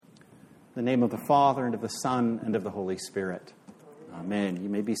In the name of the Father, and of the Son, and of the Holy Spirit. Amen. You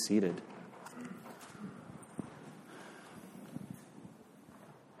may be seated.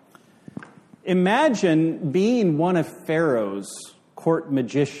 Imagine being one of Pharaoh's court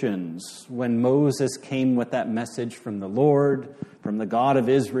magicians when Moses came with that message from the Lord, from the God of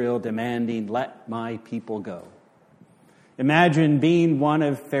Israel, demanding, "Let my people go." Imagine being one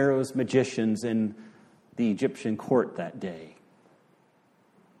of Pharaoh's magicians in the Egyptian court that day.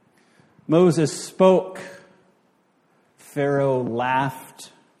 Moses spoke. Pharaoh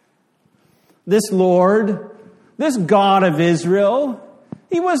laughed. This Lord, this God of Israel,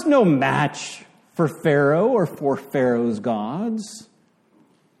 he was no match for Pharaoh or for Pharaoh's gods.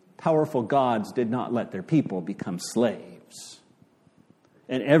 Powerful gods did not let their people become slaves.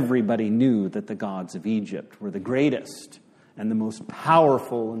 And everybody knew that the gods of Egypt were the greatest and the most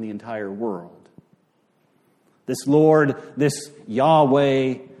powerful in the entire world. This Lord, this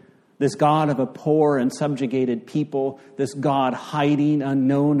Yahweh, this God of a poor and subjugated people, this God hiding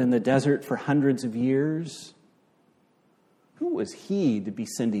unknown in the desert for hundreds of years. Who was he to be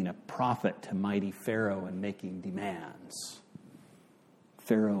sending a prophet to mighty Pharaoh and making demands?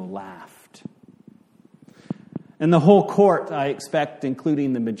 Pharaoh laughed. And the whole court, I expect,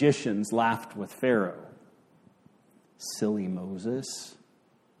 including the magicians, laughed with Pharaoh. Silly Moses.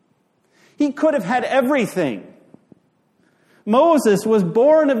 He could have had everything. Moses was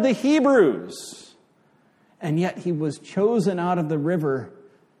born of the Hebrews, and yet he was chosen out of the river,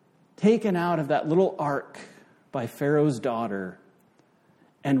 taken out of that little ark by Pharaoh's daughter,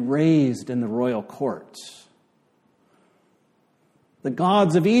 and raised in the royal courts. The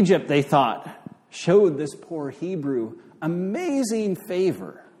gods of Egypt, they thought, showed this poor Hebrew amazing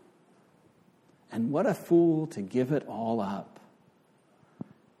favor. And what a fool to give it all up.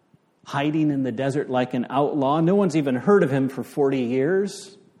 Hiding in the desert like an outlaw. No one's even heard of him for 40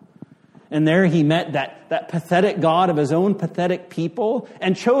 years. And there he met that pathetic God of his own pathetic people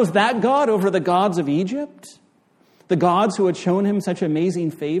and chose that God over the gods of Egypt. The gods who had shown him such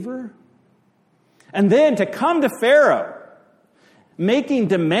amazing favor. And then to come to Pharaoh, making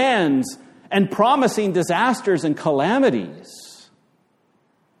demands and promising disasters and calamities.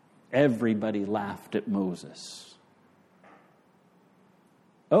 Everybody laughed at Moses.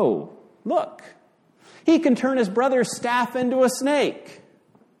 Oh, look, he can turn his brother's staff into a snake.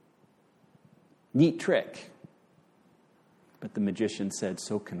 Neat trick. But the magician said,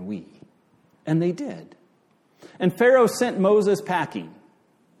 so can we. And they did. And Pharaoh sent Moses packing.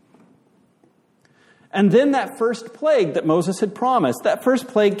 And then that first plague that Moses had promised, that first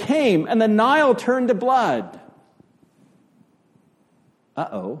plague came, and the Nile turned to blood.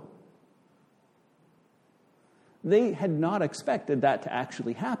 Uh-oh. They had not expected that to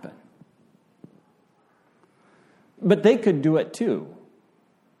actually happen. But they could do it too.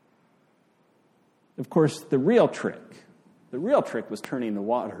 Of course, the real trick was turning the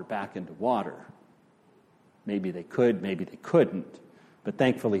water back into water. Maybe they could, maybe they couldn't. But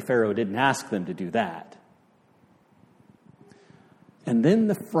thankfully, Pharaoh didn't ask them to do that. And then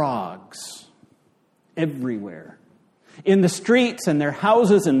the frogs everywhere. In the streets and their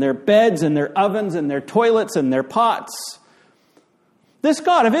houses and their beds and their ovens and their toilets and their pots. This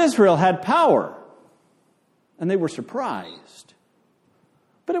God of Israel had power. And they were surprised.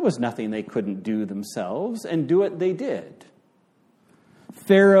 But it was nothing they couldn't do themselves, and do it they did.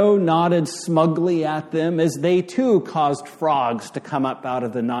 Pharaoh nodded smugly at them as they too caused frogs to come up out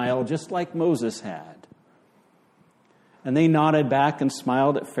of the Nile, just like Moses had. And they nodded back and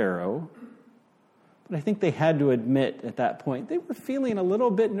smiled at Pharaoh. But I think they had to admit at that point they were feeling a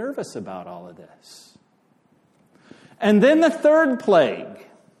little bit nervous about all of this. And then the third plague.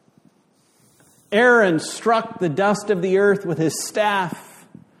 Aaron struck the dust of the earth with his staff,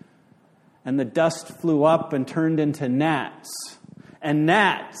 and the dust flew up and turned into gnats, and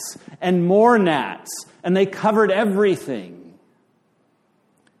more gnats, and they covered everything.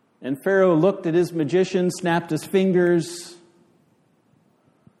 And Pharaoh looked at his magician, snapped his fingers.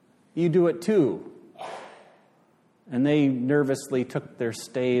 You do it too. And they nervously took their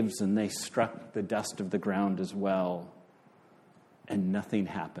staves and they struck the dust of the ground as well. And nothing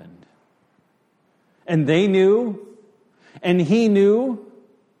happened. And they knew, and he knew,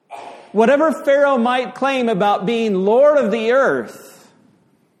 whatever Pharaoh might claim about being Lord of the earth,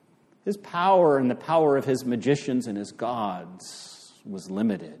 his power and the power of his magicians and his gods was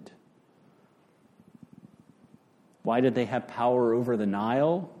limited. Why did they have power over the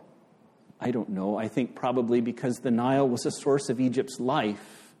Nile? I don't know. I think probably because the Nile was a source of Egypt's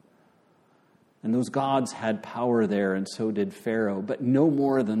life. And those gods had power there, and so did Pharaoh, but no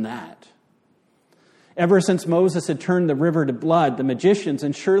more than that. Ever since Moses had turned the river to blood, the magicians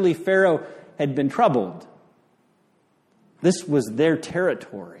and surely Pharaoh had been troubled. This was their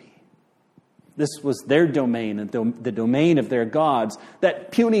territory. This was their domain, and the domain of their gods.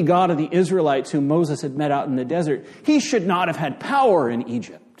 That puny God of the Israelites whom Moses had met out in the desert, he should not have had power in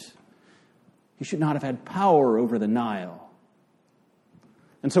Egypt. He should not have had power over the Nile.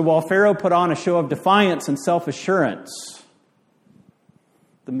 And so while Pharaoh put on a show of defiance and self-assurance,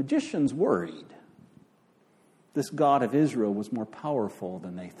 the magicians worried. This God of Israel was more powerful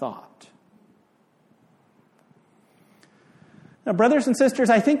than they thought. Now, brothers and sisters,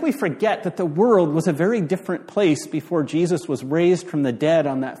 I think we forget that the world was a very different place before Jesus was raised from the dead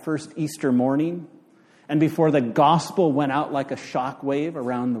on that first Easter morning, and before the gospel went out like a shockwave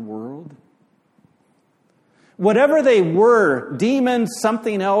around the world. Whatever they were, demons,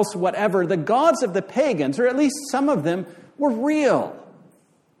 something else, whatever, the gods of the pagans, or at least some of them, were real.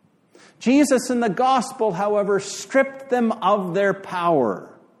 Jesus and the gospel, however, stripped them of their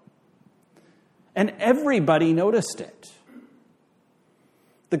power. And everybody noticed it.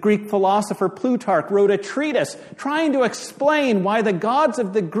 The Greek philosopher Plutarch wrote a treatise trying to explain why the gods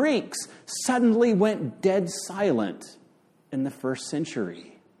of the Greeks suddenly went dead silent in the first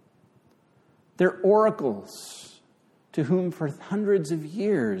century. Their oracles, to whom for hundreds of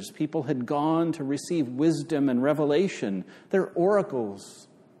years people had gone to receive wisdom and revelation, their oracles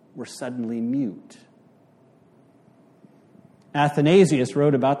were suddenly mute. Athanasius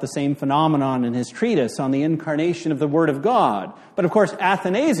wrote about the same phenomenon in his treatise on the incarnation of the Word of God. But of course,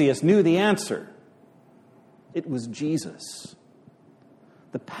 Athanasius knew the answer. It was Jesus.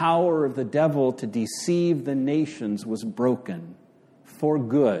 The power of the devil to deceive the nations was broken for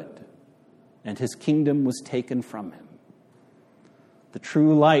good, and his kingdom was taken from him. The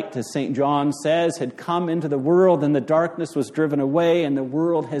true light, as St. John says, had come into the world, and the darkness was driven away, and the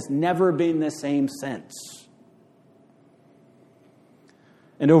world has never been the same since.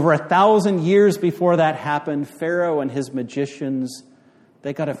 And over 1,000 years before that happened, Pharaoh and his magicians,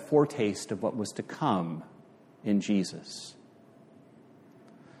 they got a foretaste of what was to come in Jesus.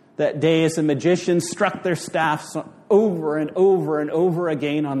 That day, as the magicians struck their staffs over and over and over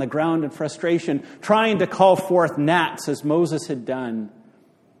again on the ground in frustration, trying to call forth gnats as Moses had done.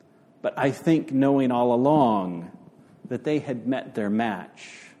 But I think knowing all along that they had met their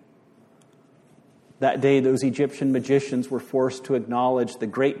match. That day, those Egyptian magicians were forced to acknowledge the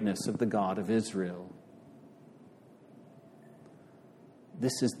greatness of the God of Israel.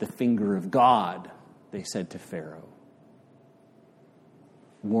 This is the finger of God, they said to Pharaoh,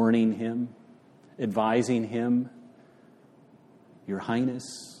 warning him, advising him, Your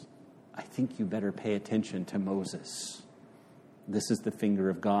Highness, I think you better pay attention to Moses. This is the finger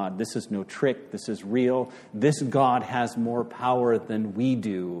of God. This is no trick. This is real. This God has more power than we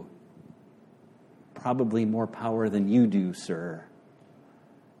do. Probably more power than you do, sir.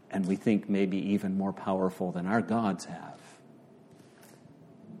 And we think maybe even more powerful than our gods have.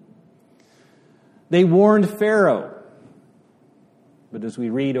 They warned Pharaoh. But as we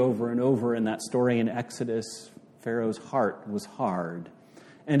read over and over in that story in Exodus, Pharaoh's heart was hard.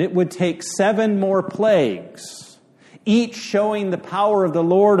 And it would take 7 more plagues, each showing the power of the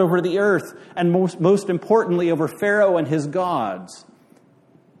Lord over the earth, and most importantly over Pharaoh and his gods.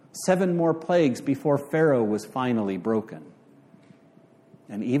 7 more plagues before Pharaoh was finally broken.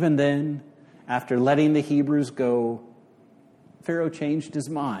 And even then, after letting the Hebrews go, Pharaoh changed his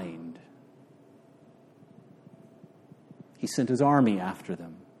mind. He sent his army after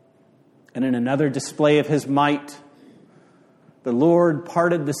them. And in another display of his might, the Lord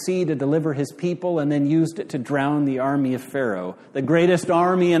parted the sea to deliver his people and then used it to drown the army of Pharaoh, the greatest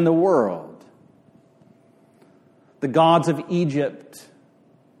army in the world. The gods of Egypt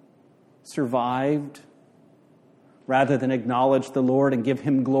survived. Rather than acknowledge the Lord and give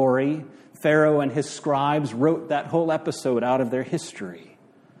him glory, Pharaoh and his scribes wrote that whole episode out of their history.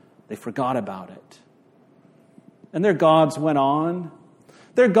 They forgot about it. And their gods went on.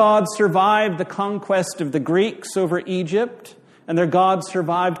 Their gods survived the conquest of the Greeks over Egypt, and their gods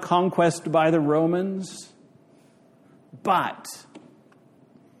survived conquest by the Romans. But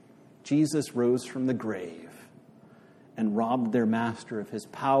Jesus rose from the grave and robbed their master of his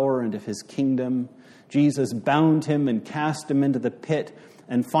power and of his kingdom. Jesus bound him and cast him into the pit.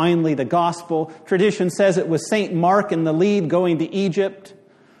 And finally, the gospel, tradition says it was St. Mark in the lead going to Egypt.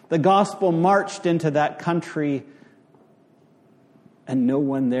 The gospel marched into that country, and no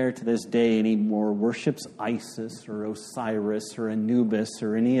one there to this day anymore worships Isis or Osiris or Anubis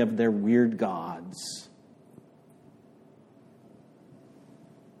or any of their weird gods.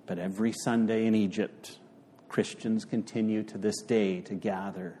 But every Sunday in Egypt, Christians continue to this day to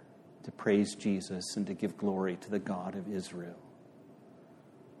gather to praise Jesus and to give glory to the God of Israel.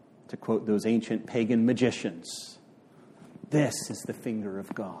 To quote those ancient pagan magicians, this is the finger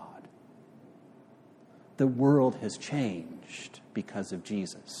of God. The world has changed because of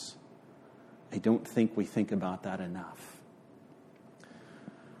Jesus. I don't think we think about that enough.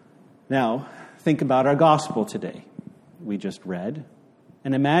 Now, think about our gospel today. We just read.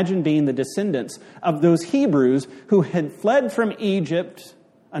 And imagine being the descendants of those Hebrews who had fled from Egypt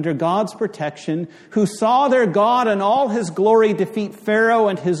under God's protection, who saw their God in all his glory defeat Pharaoh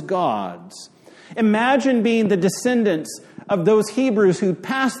and his gods. Imagine being the descendants of those Hebrews who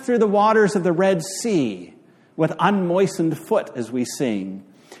passed through the waters of the Red Sea with unmoistened foot, as we sing.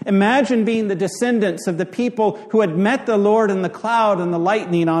 Imagine being the descendants of the people who had met the Lord in the cloud and the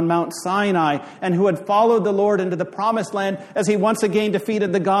lightning on Mount Sinai, and who had followed the Lord into the promised land as he once again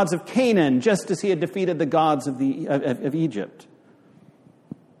defeated the gods of Canaan, just as he had defeated the gods of Egypt.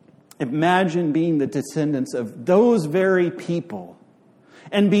 Imagine being the descendants of those very people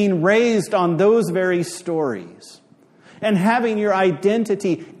and being raised on those very stories and having your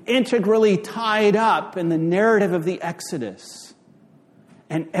identity integrally tied up in the narrative of the Exodus.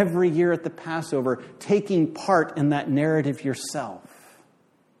 And every year at the Passover, taking part in that narrative yourself,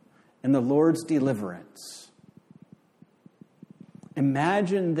 in the Lord's deliverance.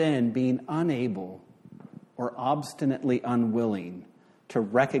 Imagine then being unable or obstinately unwilling to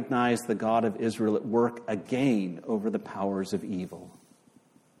recognize the God of Israel at work again over the powers of evil.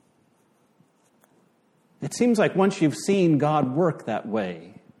 It seems like once you've seen God work that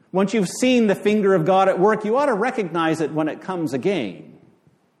way, once you've seen the finger of God at work, you ought to recognize it when it comes again.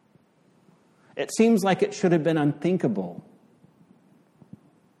 It seems like it should have been unthinkable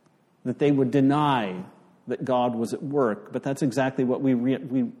that they would deny that God was at work, but that's exactly what we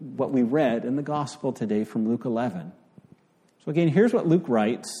read in the gospel today from Luke 11. So again, here's what Luke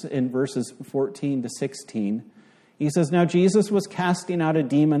writes in verses 14 to 16. He says, "Now Jesus was casting out a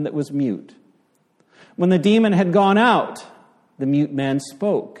demon that was mute. When the demon had gone out, the mute man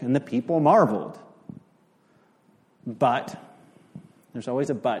spoke, and the people marveled. But," there's always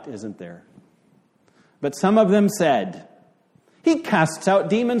a but, isn't there? "But some of them said, 'He casts out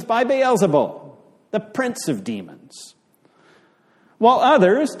demons by Beelzebul, the prince of demons.' While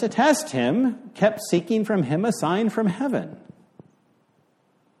others, to test him, kept seeking from him a sign from heaven."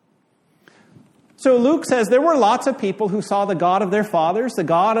 So Luke says there were lots of people who saw the God of their fathers, the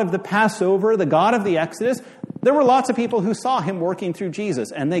God of the Passover, the God of the Exodus. There were lots of people who saw him working through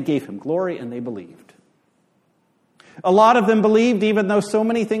Jesus, and they gave him glory and they believed. A lot of them believed even though so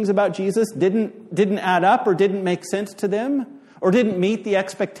many things about Jesus didn't add up or didn't make sense to them or didn't meet the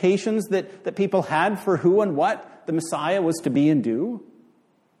expectations that people had for who and what the Messiah was to be and do.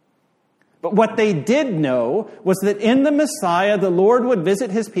 But what they did know was that in the Messiah, the Lord would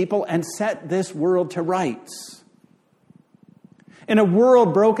visit his people and set this world to rights. In a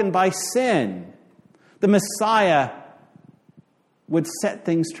world broken by sin, the Messiah would set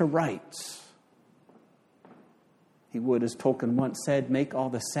things to rights. He would, as Tolkien once said, make all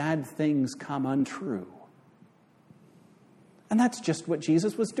the sad things come untrue. And that's just what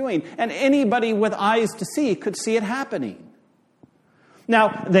Jesus was doing. And anybody with eyes to see could see it happening.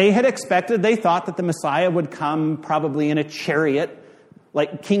 Now, they thought that the Messiah would come probably in a chariot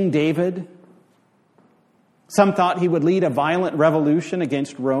like King David. Some thought he would lead a violent revolution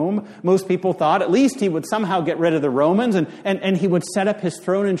against Rome. Most people thought at least he would somehow get rid of the Romans and he would set up his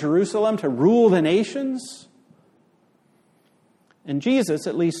throne in Jerusalem to rule the nations. And Jesus,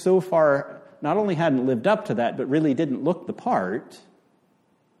 at least so far, not only hadn't lived up to that, but really didn't look the part.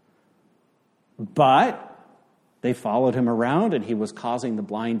 But they followed him around, and he was causing the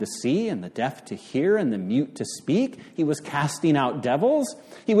blind to see, and the deaf to hear, and the mute to speak. He was casting out devils.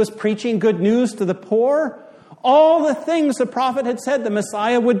 He was preaching good news to the poor. All the things the prophet had said the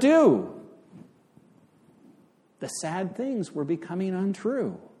Messiah would do. The sad things were becoming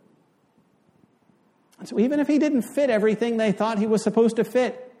untrue. And so even if he didn't fit everything they thought he was supposed to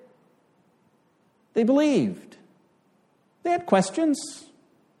fit, they believed. They had questions.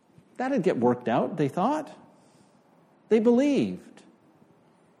 That'd get worked out, they thought. They believed.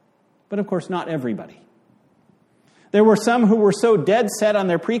 But of course, not everybody. There were some who were so dead set on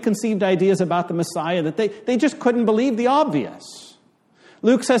their preconceived ideas about the Messiah that they just couldn't believe the obvious.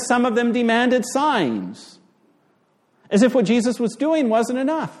 Luke says some of them demanded signs, as if what Jesus was doing wasn't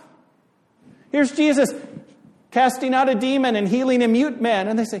enough. Here's Jesus casting out a demon and healing a mute man.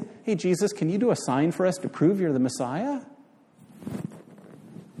 And they say, "Hey, Jesus, can you do a sign for us to prove you're the Messiah?"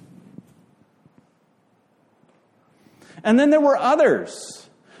 And then there were others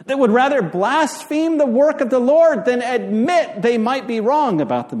that would rather blaspheme the work of the Lord than admit they might be wrong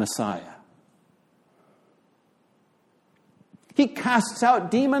about the Messiah. He casts out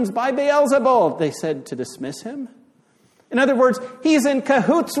demons by Beelzebul, they said to dismiss him. In other words, he's in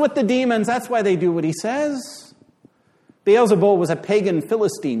cahoots with the demons. That's why they do what he says. Beelzebul was a pagan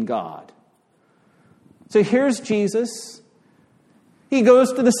Philistine god. So here's Jesus. He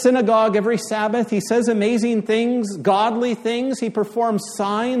goes to the synagogue every Sabbath. He says amazing things, godly things. He performs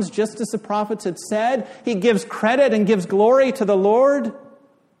signs just as the prophets had said. He gives credit and gives glory to the Lord.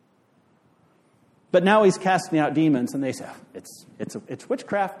 But now he's casting out demons, and they say, it's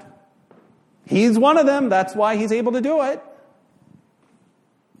witchcraft. He's one of them. That's why he's able to do it.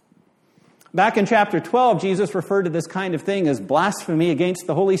 Back in chapter 12, Jesus referred to this kind of thing as blasphemy against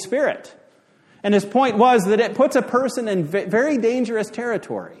the Holy Spirit. And his point was that it puts a person in very dangerous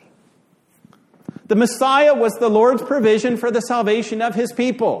territory. The Messiah was the Lord's provision for the salvation of his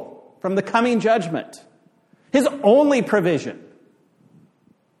people from the coming judgment. His only provision.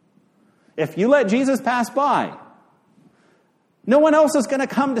 If you let Jesus pass by, no one else is going to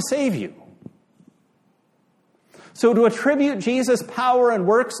come to save you. So to attribute Jesus' power and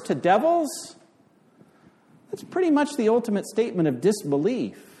works to devils, that's pretty much the ultimate statement of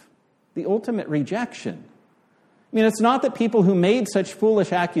disbelief, the ultimate rejection. I mean, it's not that people who made such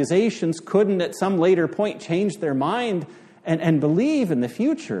foolish accusations couldn't at some later point change their mind and believe in the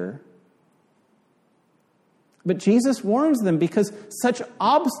future. But Jesus warns them because such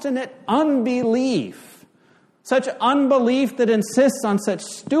obstinate unbelief, such unbelief that insists on such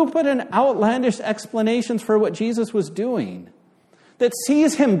stupid and outlandish explanations for what Jesus was doing, that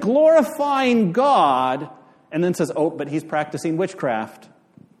sees him glorifying God and then says, oh, but he's practicing witchcraft.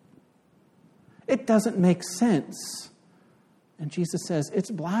 It doesn't make sense. And Jesus says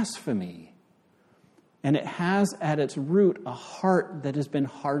it's blasphemy. And it has at its root a heart that has been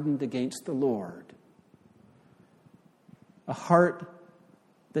hardened against the Lord. A heart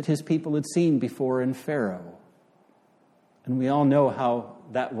that his people had seen before in Pharaoh. And we all know how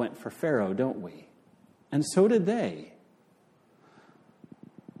that went for Pharaoh, don't we? And so did they.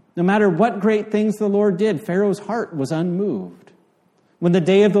 No matter what great things the Lord did, Pharaoh's heart was unmoved. When the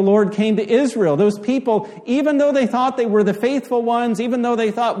day of the Lord came to Israel, those people, even though they thought they were the faithful ones, even though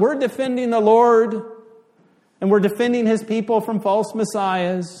they thought we're defending the Lord and we're defending his people from false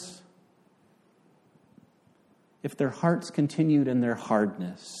messiahs, if their hearts continued in their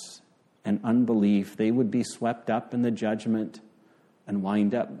hardness and unbelief, they would be swept up in the judgment and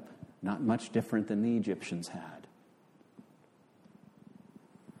wind up not much different than the Egyptians had.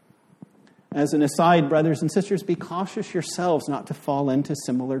 As an aside, brothers and sisters, be cautious yourselves not to fall into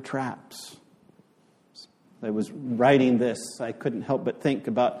similar traps. I was writing this, I couldn't help but think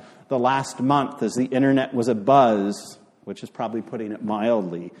about the last month as the internet was abuzz, which is probably putting it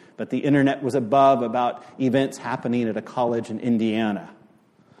mildly, but the internet was abuzz about events happening at a college in Indiana.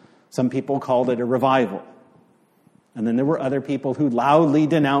 Some people called it a revival. And then there were other people who loudly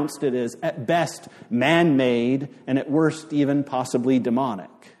denounced it as, at best, man-made, and at worst, even possibly demonic.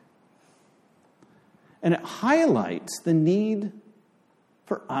 And it highlights the need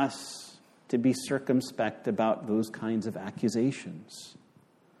for us to be circumspect about those kinds of accusations.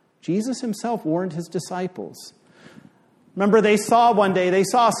 Jesus himself warned his disciples. Remember, they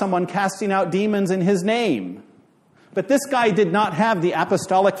saw someone casting out demons in his name. But this guy did not have the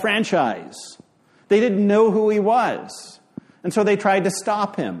apostolic franchise. They didn't know who he was. And so they tried to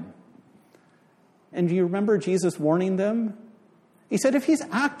stop him. And do you remember Jesus warning them? He said, if he's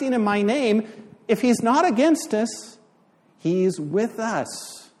acting in my name, if he's not against us, he's with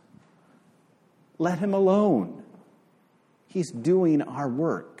us. Let him alone. He's doing our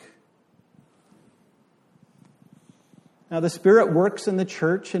work. Now, the Spirit works in the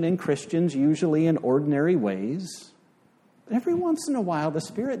church and in Christians, usually in ordinary ways. But every once in a while, the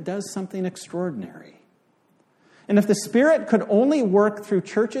Spirit does something extraordinary. And if the Spirit could only work through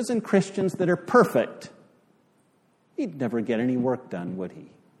churches and Christians that are perfect, he'd never get any work done, would he?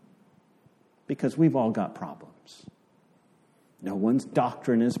 Because we've all got problems. No one's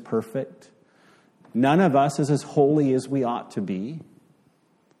doctrine is perfect. None of us is as holy as we ought to be.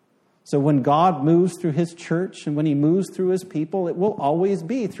 So when God moves through his church and when he moves through his people, it will always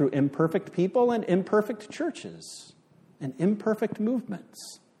be through imperfect people and imperfect churches and imperfect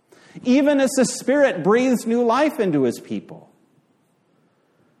movements. Even as the Spirit breathes new life into his people,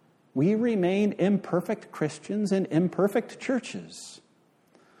 we remain imperfect Christians in imperfect churches.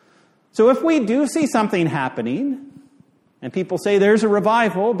 So if we do see something happening, and people say there's a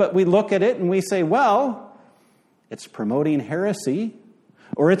revival, but we look at it and we say, well, it's promoting heresy,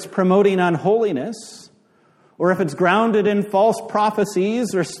 or it's promoting unholiness, or if it's grounded in false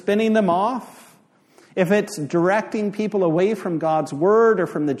prophecies or spinning them off, if it's directing people away from God's word or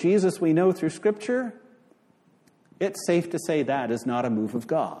from the Jesus we know through Scripture, it's safe to say that is not a move of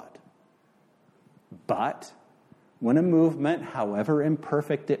God. But when a movement, however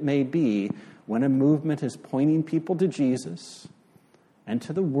imperfect it may be, when a movement is pointing people to Jesus and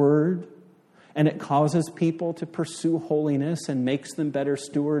to the Word, and it causes people to pursue holiness and makes them better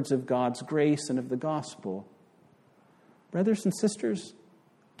stewards of God's grace and of the gospel, brothers and sisters,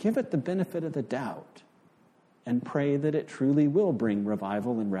 give it the benefit of the doubt and pray that it truly will bring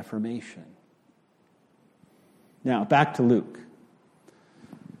revival and reformation. Now, back to Luke.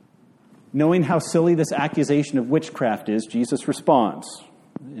 Knowing how silly this accusation of witchcraft is, Jesus responds.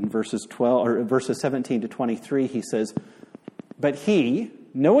 In verses 17 to 23, he says, "But he,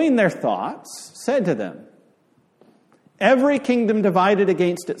 knowing their thoughts, said to them, 'Every kingdom divided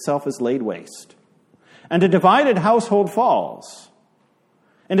against itself is laid waste, and a divided household falls.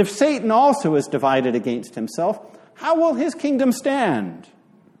 And if Satan also is divided against himself, how will his kingdom stand?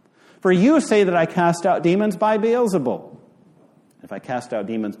 For you say that I cast out demons by Beelzebul. If I cast out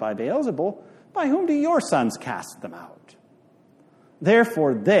demons by Beelzebul, by whom do your sons cast them out?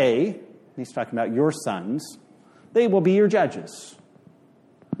 Therefore they,'" he's talking about your sons, "'they will be your judges.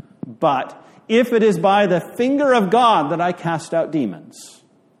 But if it is by the finger of God that I cast out demons,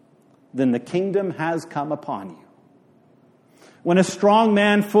 then the kingdom has come upon you. When a strong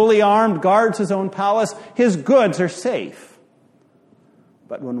man fully armed guards his own palace, his goods are safe.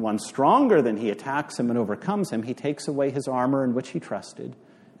 But when one stronger than he attacks him and overcomes him, he takes away his armor in which he trusted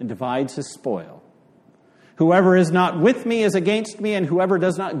and divides his spoil. Whoever is not with me is against me, and whoever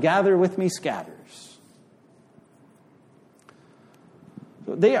does not gather with me scatters.'"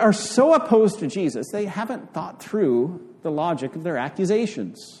 They are so opposed to Jesus, they haven't thought through the logic of their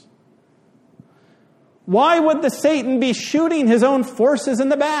accusations. Why would the Satan be shooting his own forces in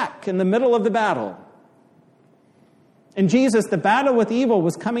the back in the middle of the battle? And Jesus, the battle with evil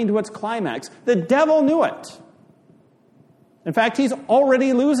was coming to its climax. The devil knew it. In fact, he's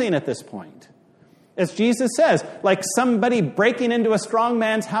already losing at this point. As Jesus says, like somebody breaking into a strong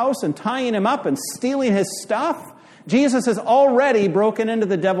man's house and tying him up and stealing his stuff, Jesus has already broken into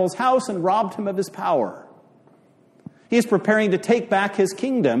the devil's house and robbed him of his power. He's preparing to take back his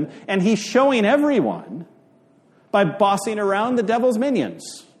kingdom, and he's showing everyone by bossing around the devil's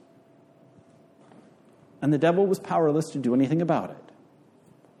minions. And the devil was powerless to do anything about it.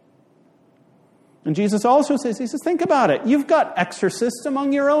 And Jesus also says, he says, think about it. You've got exorcists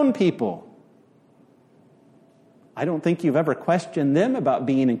among your own people. I don't think you've ever questioned them about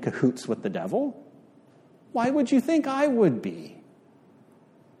being in cahoots with the devil. Why would you think I would be?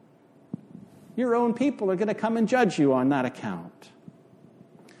 Your own people are going to come and judge you on that account.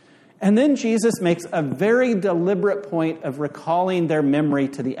 And then Jesus makes a very deliberate point of recalling their memory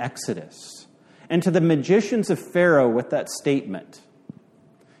to the Exodus and to the magicians of Pharaoh with that statement.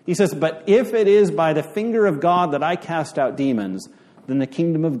 He says, "But if it is by the finger of God that I cast out demons, then the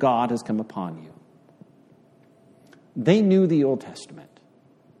kingdom of God has come upon you." They knew the Old Testament.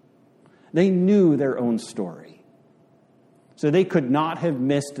 They knew their own story. So they could not have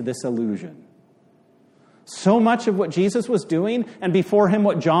missed this allusion. So much of what Jesus was doing, and before him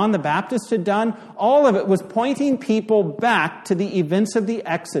what John the Baptist had done, all of it was pointing people back to the events of the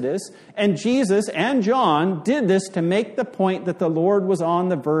Exodus, and Jesus and John did this to make the point that the Lord was on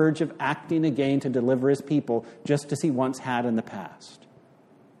the verge of acting again to deliver his people, just as he once had in the past.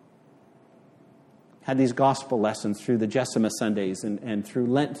 Had these gospel lessons through the Jessima Sundays and through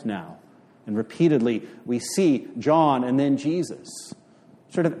Lent now. And repeatedly we see John and then Jesus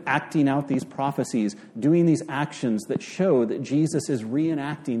sort of acting out these prophecies, doing these actions that show that Jesus is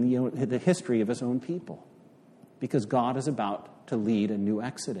reenacting the history of his own people, because God is about to lead a new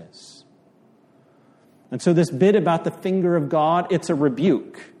Exodus. And so this bit about the finger of God, it's a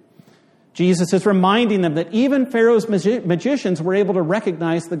rebuke. Jesus is reminding them that even Pharaoh's magicians were able to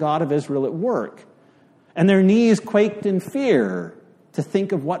recognize the God of Israel at work, and their knees quaked in fear to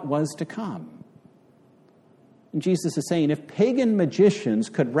think of what was to come. And Jesus is saying, if pagan magicians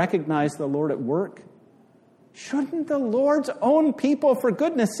could recognize the Lord at work, shouldn't the Lord's own people, for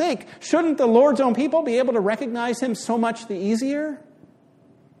goodness sake, shouldn't the Lord's own people be able to recognize him so much the easier?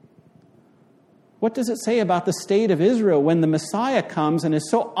 What does it say about the state of Israel when the Messiah comes and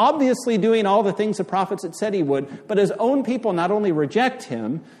is so obviously doing all the things the prophets had said he would, but his own people not only reject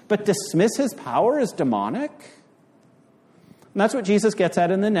him, but dismiss his power as demonic? And that's what Jesus gets at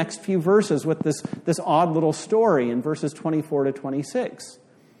in the next few verses with this odd little story in verses 24 to 26.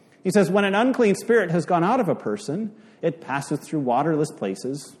 He says, when an unclean spirit has gone out of a person, it passes through waterless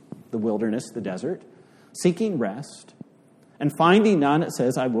places, the wilderness, the desert, seeking rest, and finding none, it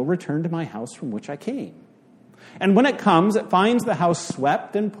says, I will return to my house from which I came. And when it comes, it finds the house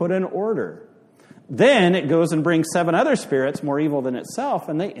swept and put in order. Then it goes and brings 7 other spirits more evil than itself,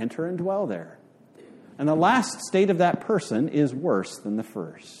 and they enter and dwell there. And the last state of that person is worse than the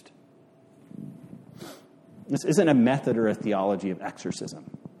first. This isn't a method or a theology of exorcism.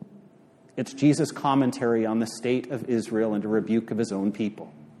 It's Jesus' commentary on the state of Israel and a rebuke of his own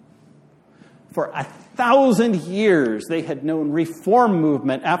people. For 1,000 years, they had known reform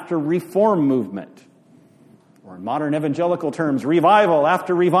movement after reform movement. Or in modern evangelical terms, revival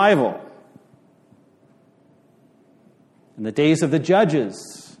after revival. In the days of the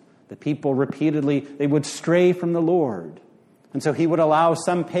judges, the people repeatedly, they would stray from the Lord. And so he would allow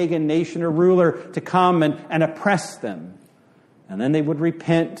some pagan nation or ruler to come and oppress them. And then they would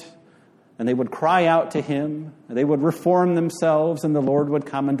repent, and they would cry out to him, and they would reform themselves, and the Lord would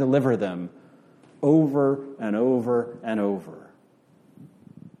come and deliver them over and over and over.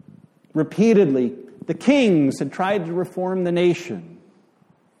 Repeatedly, the kings had tried to reform the nation.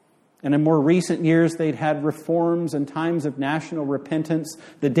 And in more recent years, they'd had reforms and times of national repentance,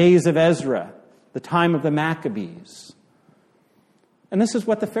 the days of Ezra, the time of the Maccabees. And this is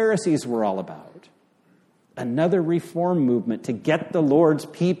what the Pharisees were all about. Another reform movement to get the Lord's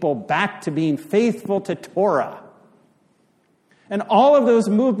people back to being faithful to Torah. And all of those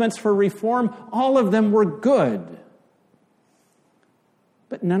movements for reform, all of them were good.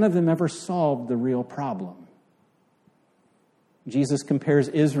 But none of them ever solved the real problem. Jesus compares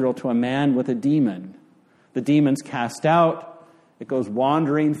Israel to a man with a demon. The demon's cast out. It goes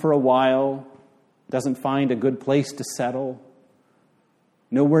wandering for a while. Doesn't find a good place to settle.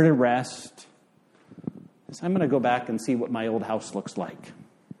 Nowhere to rest. So I'm going to go back and see what my old house looks like.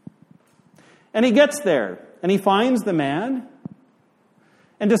 And he gets there. And he finds the man.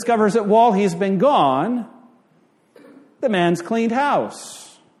 And discovers that while he's been gone, the man's cleaned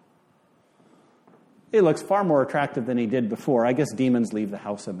house. He looks far more attractive than he did before. I guess demons leave the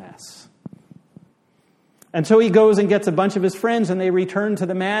house a mess. And so he goes and gets a bunch of his friends, and they return to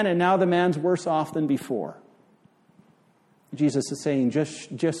the man, and now the man's worse off than before. Jesus is saying,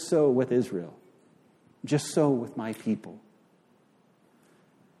 just so with Israel. Just so with my people.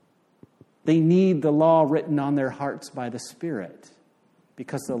 They need the law written on their hearts by the Spirit,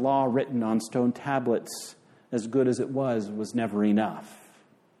 because the law written on stone tablets, as good as it was never enough.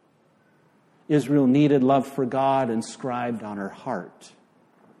 Israel needed love for God inscribed on her heart.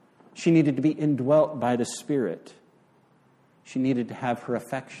 She needed to be indwelt by the Spirit. She needed to have her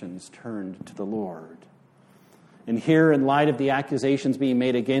affections turned to the Lord. And here, in light of the accusations being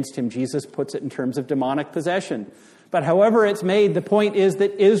made against him, Jesus puts it in terms of demonic possession. But however it's made, the point is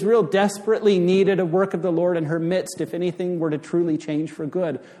that Israel desperately needed a work of the Lord in her midst if anything were to truly change for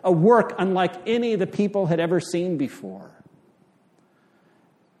good. A work unlike any the people had ever seen before.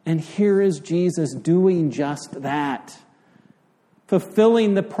 And here is Jesus doing just that.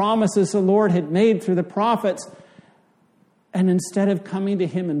 Fulfilling the promises the Lord had made through the prophets. And instead of coming to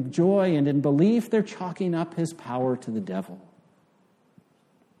him in joy and in belief, they're chalking up his power to the devil.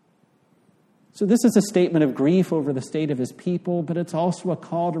 So this is a statement of grief over the state of his people, but it's also a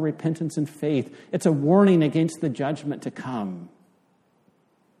call to repentance and faith. It's a warning against the judgment to come.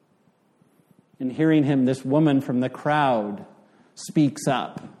 In hearing him, this woman from the crowd speaks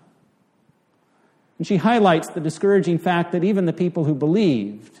up. And she highlights the discouraging fact that even the people who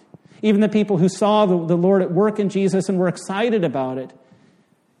believed, even the people who saw the Lord at work in Jesus and were excited about it,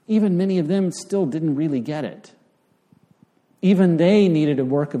 even many of them still didn't really get it. Even they needed a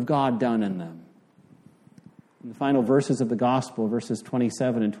work of God done in them. In the final verses of the gospel, verses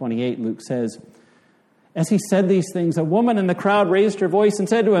 27 and 28, Luke says, as he said these things, a woman in the crowd raised her voice and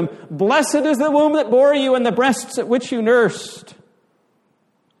said to him, "Blessed is the womb that bore you and the breasts at which you nursed."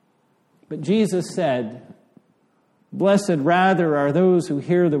 But Jesus said, "Blessed rather are those who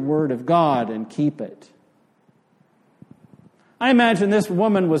hear the word of God and keep it." I imagine this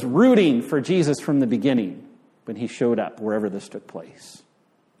woman was rooting for Jesus from the beginning when he showed up wherever this took place.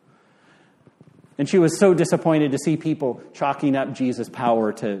 And she was so disappointed to see people chalking up Jesus'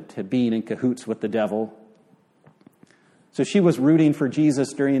 power to being in cahoots with the devil. So she was rooting for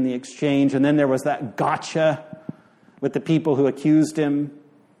Jesus during the exchange. And then there was that gotcha with the people who accused him.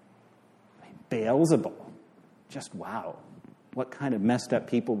 Beelzebul. Just wow. What kind of messed up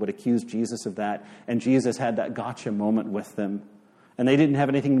people would accuse Jesus of that? And Jesus had that gotcha moment with them. And they didn't have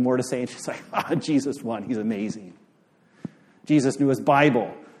anything more to say. And she's like, Jesus won. He's amazing. Jesus knew his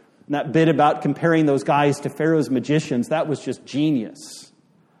Bible. And that bit about comparing those guys to Pharaoh's magicians, that was just genius.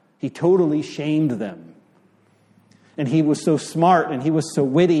 He totally shamed them. And he was so smart, and he was so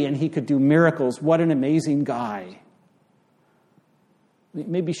witty, and he could do miracles. What an amazing guy.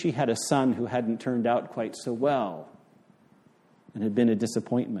 Maybe she had a son who hadn't turned out quite so well and had been a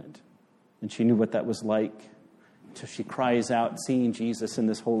disappointment. And she knew what that was like. So she cries out, seeing Jesus in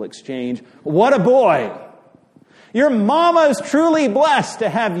this whole exchange, "What a boy! Your mama is truly blessed to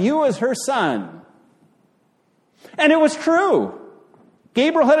have you as her son." And it was true.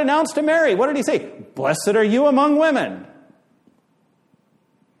 Gabriel had announced to Mary. What did he say? "Blessed are you among women."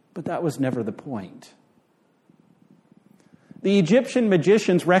 But that was never the point. The Egyptian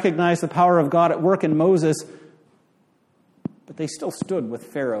magicians recognized the power of God at work in Moses, but they still stood with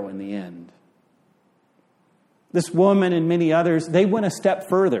Pharaoh in the end. This woman and many others, they went a step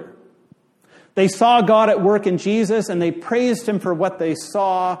further. They saw God at work in Jesus, and they praised him for what they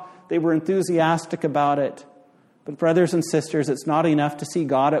saw. They were enthusiastic about it. But brothers and sisters, it's not enough to see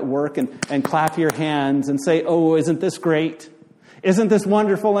God at work and clap your hands and say, "Oh, isn't this great? Isn't this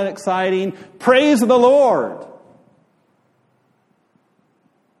wonderful and exciting? Praise the Lord."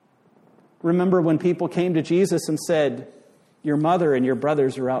 Remember when people came to Jesus and said, "Your mother and your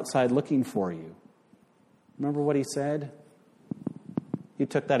brothers are outside looking for you." Remember what he said? He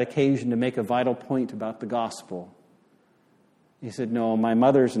took that occasion to make a vital point about the gospel. He said, "No, my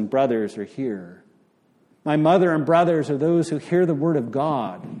mothers and brothers are here. My mother and brothers are those who hear the word of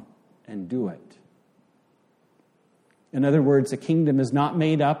God and do it." In other words, the kingdom is not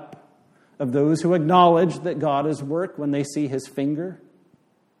made up of those who acknowledge that God is at work when they see his finger,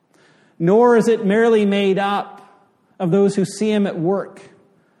 nor is it merely made up of those who see him at work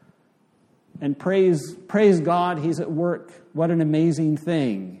and praise God, he's at work. What an amazing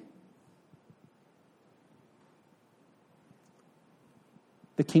thing.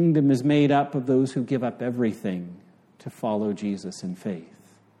 The kingdom is made up of those who give up everything to follow Jesus in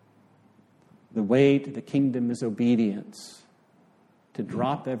faith. The way to the kingdom is obedience, to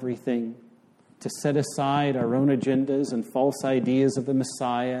drop everything, to set aside our own agendas and false ideas of the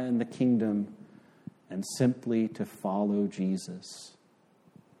Messiah and the kingdom, and simply to follow Jesus.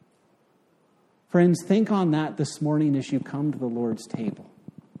 Friends, think on that this morning as you come to the Lord's table.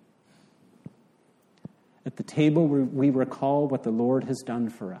 At the table, we recall what the Lord has done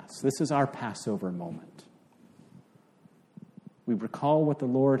for us. This is our Passover moment. We recall what the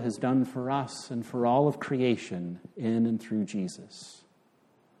Lord has done for us and for all of creation in and through Jesus.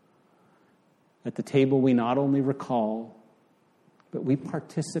 At the table, we not only recall, but we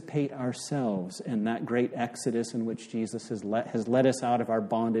participate ourselves in that great exodus in which Jesus has led us out of our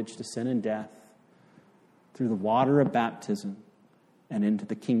bondage to sin and death through the water of baptism and into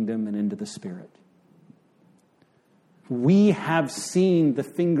the kingdom and into the Spirit. We have seen the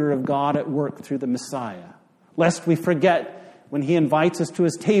finger of God at work through the Messiah. Lest we forget, when he invites us to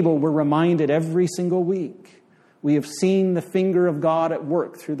his table, we're reminded every single week. We have seen the finger of God at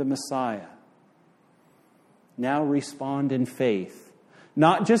work through the Messiah. Now respond in faith,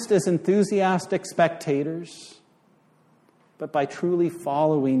 not just as enthusiastic spectators, but by truly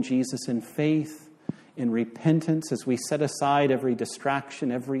following Jesus in faith, in repentance, as we set aside every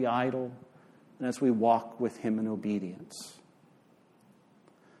distraction, every idol, and as we walk with him in obedience.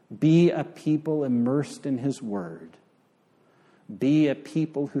 Be a people immersed in his word. Be a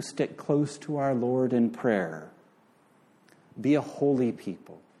people who stick close to our Lord in prayer. Be a holy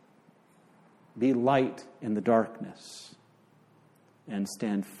people. Be light in the darkness. And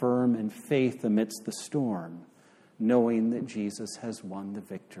stand firm in faith amidst the storm, knowing that Jesus has won the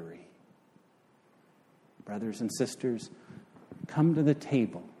victory. Brothers and sisters, come to the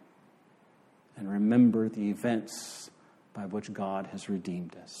table and remember the events by which God has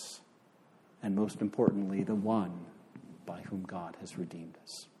redeemed us. And most importantly, the one by whom God has redeemed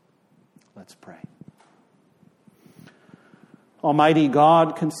us. Let's pray. Almighty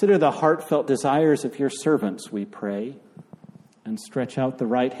God, consider the heartfelt desires of your servants, we pray, and stretch out the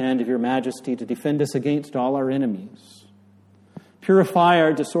right hand of your majesty to defend us against all our enemies. Purify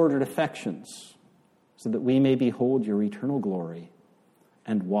our disordered affections so that we may behold your eternal glory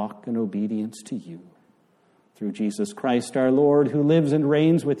and walk in obedience to you. Through Jesus Christ our Lord, who lives and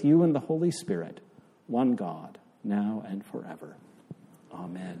reigns with you in the Holy Spirit, one God, now and forever.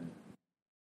 Amen.